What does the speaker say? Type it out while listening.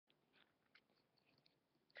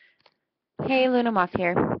Hey, Luna Moth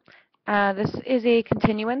here. This is a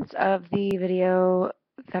continuance of the video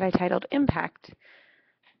that I titled Impact.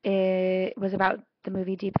 It was about the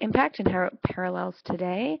movie Deep Impact and how it parallels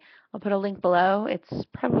today. I'll put a link below. It's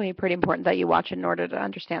probably pretty important that you watch it in order to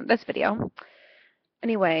understand this video.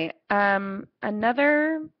 Anyway,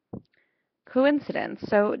 another coincidence.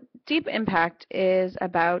 So Deep Impact is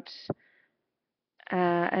about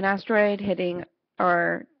an asteroid hitting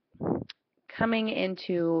or coming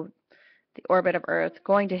into the orbit of Earth,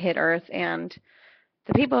 going to hit Earth, and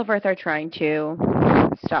the people of Earth are trying to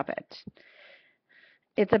stop it.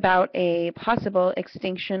 It's about a possible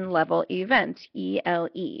extinction level event,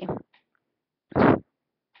 ELE.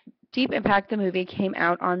 Deep Impact, the movie, came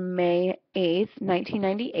out on May 8th,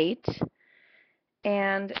 1998,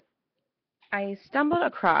 and I stumbled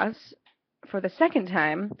across, for the second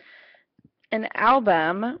time, an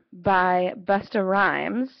album by Busta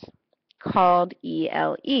Rhymes called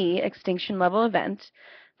ELE, Extinction Level Event,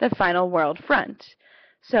 The Final World Front.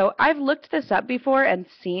 So I've looked this up before and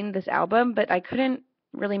seen this album, but I couldn't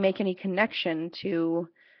really make any connection to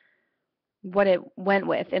what it went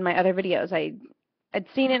with in my other videos. I'd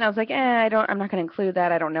seen it and I was like, I'm not going to include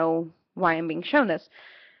that. I don't know why I'm being shown this.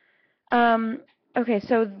 Okay,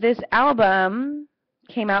 so this album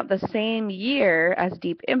came out the same year as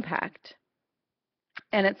Deep Impact.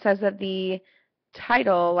 And it says that the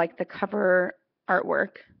title, like the cover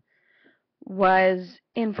artwork, was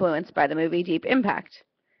influenced by the movie Deep Impact.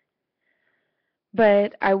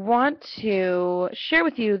 But I want to share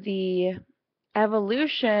with you the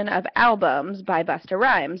evolution of albums by Busta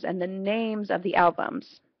Rhymes and the names of the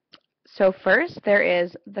albums. So first, there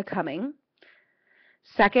is The Coming.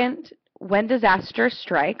 Second, When Disaster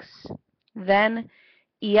Strikes. Then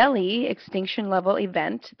ELE, Extinction Level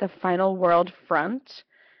Event, The Final World Front.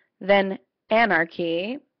 Then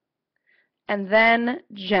Anarchy. And then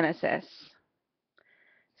Genesis.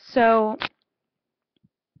 So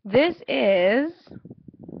this is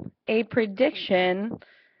a prediction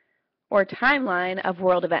or timeline of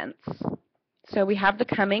world events. So we have The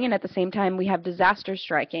Coming, and at the same time we have disaster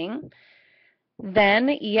striking. Then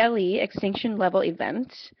ELE, Extinction Level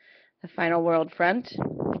Event, The Final World Front.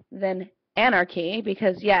 Then Anarchy,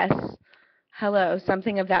 because yes, hello,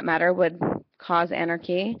 something of that matter would cause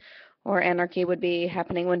anarchy, or anarchy would be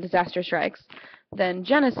happening when disaster strikes. Then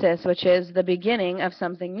Genesis, which is the beginning of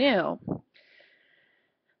something new.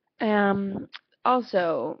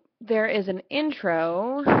 Also, there is an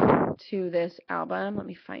intro to this album. Let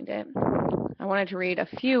me find it. I wanted to read a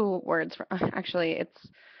few words. Actually, it's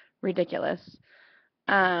ridiculous.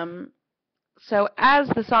 So as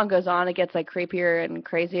the song goes on, it gets like creepier and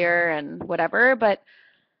crazier and whatever. But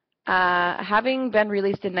having been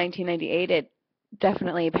released in 1998, it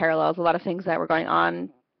definitely parallels a lot of things that were going on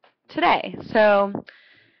today. So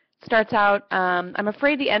starts out, I'm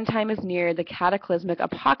afraid the end time is near, the cataclysmic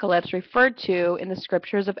apocalypse referred to in the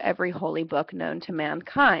scriptures of every holy book known to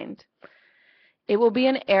mankind. It will be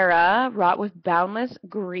an era wrought with boundless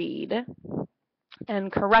greed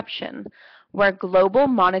and corruption, where global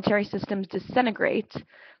monetary systems disintegrate,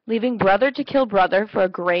 leaving brother to kill brother for a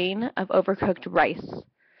grain of overcooked rice.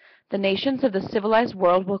 The nations of the civilized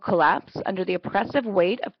world will collapse under the oppressive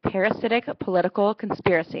weight of parasitic political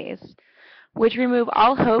conspiracies, which remove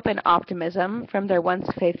all hope and optimism from their once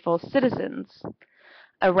faithful citizens.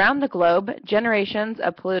 Around the globe, generations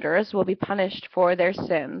of polluters will be punished for their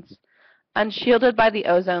sins. Unshielded by the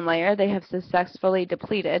ozone layer they have successfully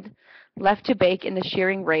depleted, left to bake in the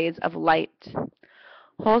shearing rays of light.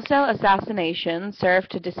 Wholesale assassination serve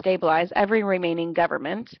to destabilize every remaining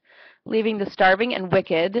government, leaving the starving and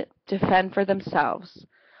wicked to fend for themselves.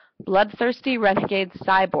 Bloodthirsty renegade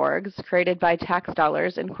cyborgs created by tax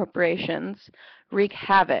dollars and corporations wreak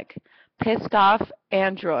havoc. Pissed off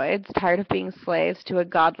androids tired of being slaves to a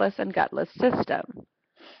godless and gutless system.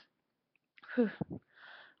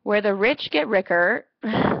 Where the rich get richer,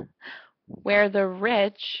 where the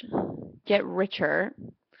rich get richer,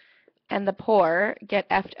 and the poor get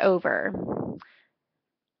effed over.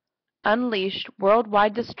 Unleashed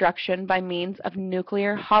worldwide destruction by means of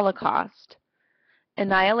nuclear holocaust,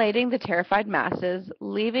 annihilating the terrified masses,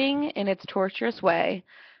 leaving in its torturous way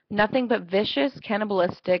nothing but vicious,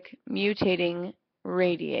 cannibalistic, mutating,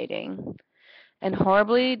 radiating, and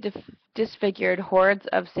horribly disfigured hordes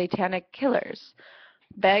of satanic killers,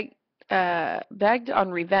 begged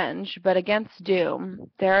on revenge, but against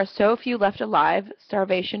doom. There are so few left alive,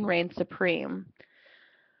 starvation reigns supreme,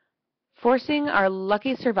 forcing our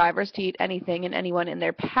lucky survivors to eat anything and anyone in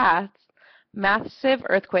their paths. Massive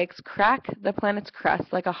earthquakes crack the planet's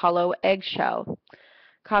crust like a hollow eggshell,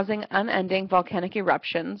 causing unending volcanic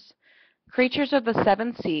eruptions, creatures of the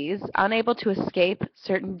seven seas, unable to escape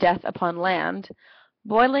certain death upon land,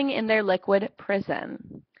 boiling in their liquid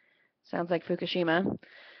prison. Sounds like Fukushima.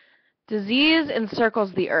 Disease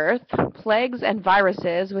encircles the earth, plagues and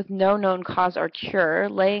viruses with no known cause or cure,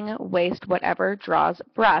 laying waste whatever draws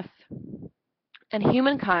breath. And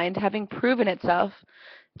humankind, having proven itself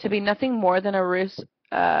to be nothing more than a race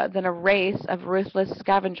of ruthless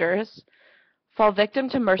scavengers, fall victim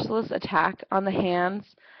to merciless attack on the hands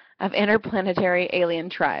of interplanetary alien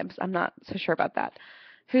tribes. I'm not so sure about that.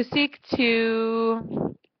 Who seek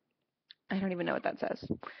to... I don't even know what that says.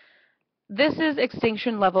 This is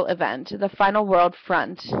extinction level event, the final world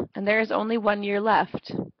front, and there is only 1 year left.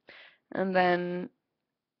 And then,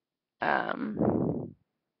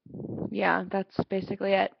 yeah, that's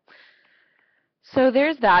basically it. So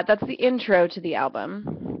there's that. That's the intro to the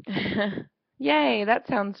album. Yay, that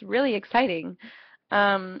sounds really exciting.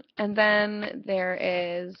 And then there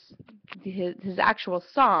is his actual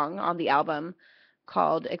song on the album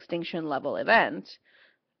called Extinction Level Event.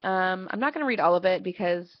 I'm not going to read all of it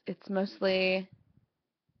because it's mostly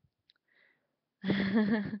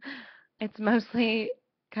it's mostly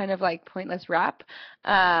kind of like pointless rap.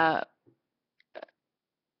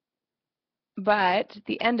 But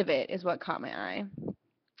the end of it is what caught my eye.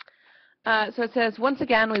 So it says, once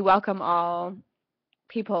again, we welcome all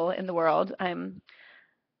people in the world. I'm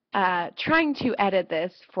trying to edit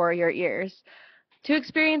this for your ears. To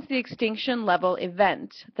experience the extinction level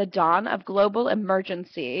event, the dawn of global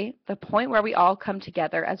emergency, the point where we all come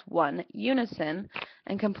together as one unison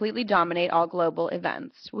and completely dominate all global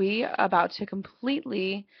events. We are about to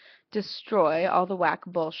completely destroy all the whack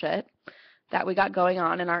bullshit that we got going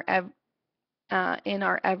on in our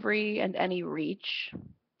every and any reach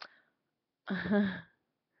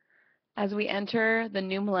as we enter the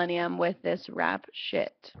new millennium with this rap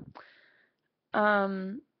shit.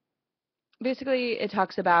 Basically, it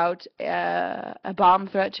talks about a bomb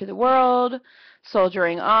threat to the world,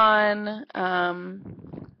 soldiering on,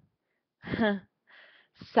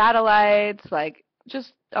 satellites, like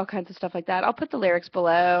just all kinds of stuff like that. I'll put the lyrics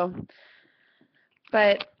below.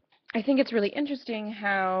 But I think it's really interesting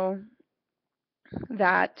how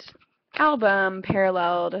that album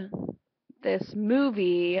paralleled this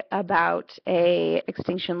movie about a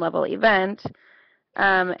extinction level event.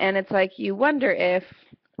 And it's like you wonder if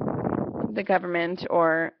the government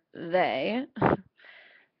or they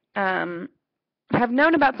have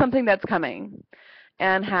known about something that's coming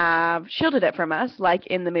and have shielded it from us, like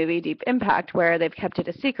in the movie Deep Impact, where they've kept it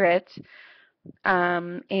a secret,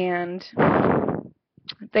 and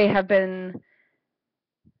they have been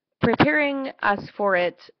preparing us for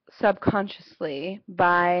it subconsciously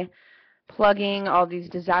by plugging all these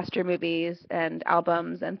disaster movies and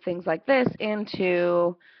albums and things like this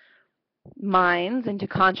into minds, into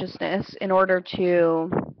consciousness, in order to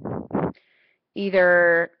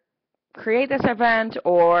either create this event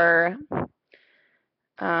or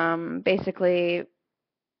basically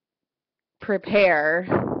prepare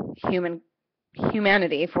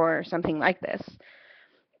humanity for something like this.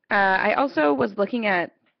 I also was looking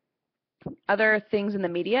at other things in the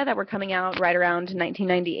media that were coming out right around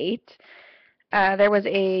 1998. There was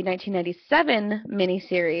a 1997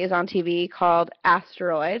 miniseries on TV called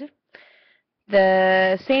Asteroid.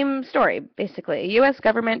 The same story, basically. U.S.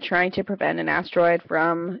 government trying to prevent an asteroid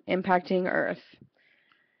from impacting Earth.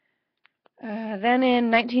 Then in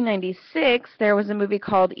 1996, there was a movie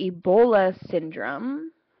called Ebola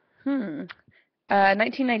Syndrome.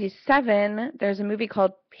 1997, there's a movie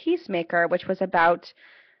called Peacemaker, which was about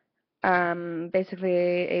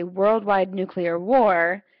basically a worldwide nuclear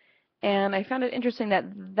war. And I found it interesting that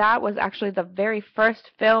that was actually the very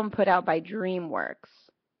first film put out by DreamWorks.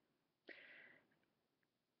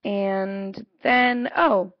 And then,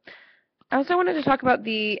 I also wanted to talk about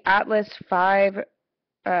the Atlas V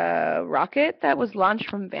rocket that was launched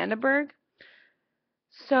from Vandenberg.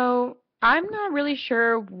 So I'm not really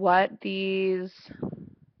sure what these...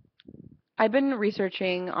 I've been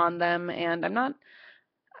researching on them, and I'm not...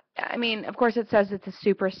 I mean, of course it says it's a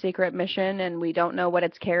super secret mission, and we don't know what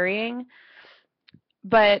it's carrying.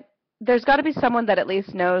 But there's got to be someone that at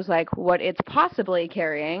least knows, like, what it's possibly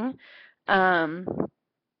carrying.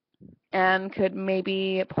 And could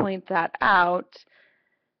maybe point that out.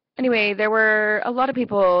 Anyway, there were a lot of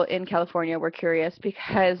people in California were curious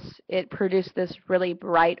because it produced this really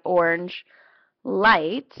bright orange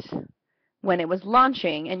light when it was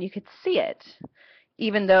launching, and you could see it,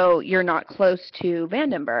 even though you're not close to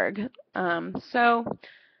Vandenberg. So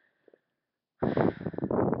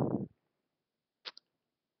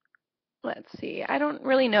let's see. I don't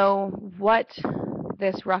really know what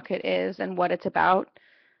this rocket is and what it's about.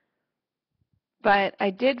 But I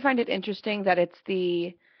did find it interesting that it's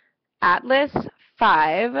the Atlas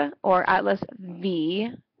 5 or Atlas V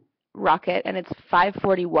rocket, and it's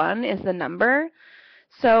 541 is the number.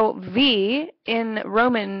 So V in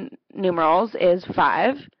Roman numerals is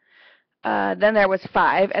 5. Then there was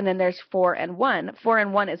 5, and then there's 4 and 1. 4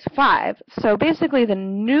 and 1 is 5. So basically the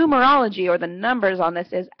numerology or the numbers on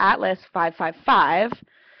this is Atlas 555.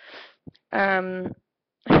 I'm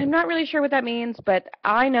not really sure what that means, but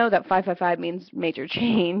I know that 555 means major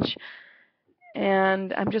change.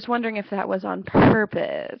 And I'm just wondering if that was on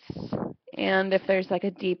purpose, and if there's like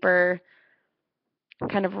a deeper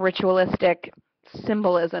kind of ritualistic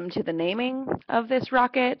symbolism to the naming of this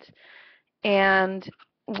rocket and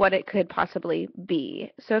what it could possibly be.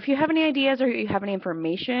 So if you have any ideas or you have any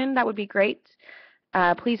information, that would be great.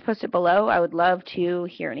 Please post it below. I would love to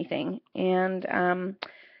hear anything. And in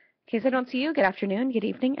case I don't see you, good afternoon, good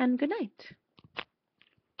evening, and good night.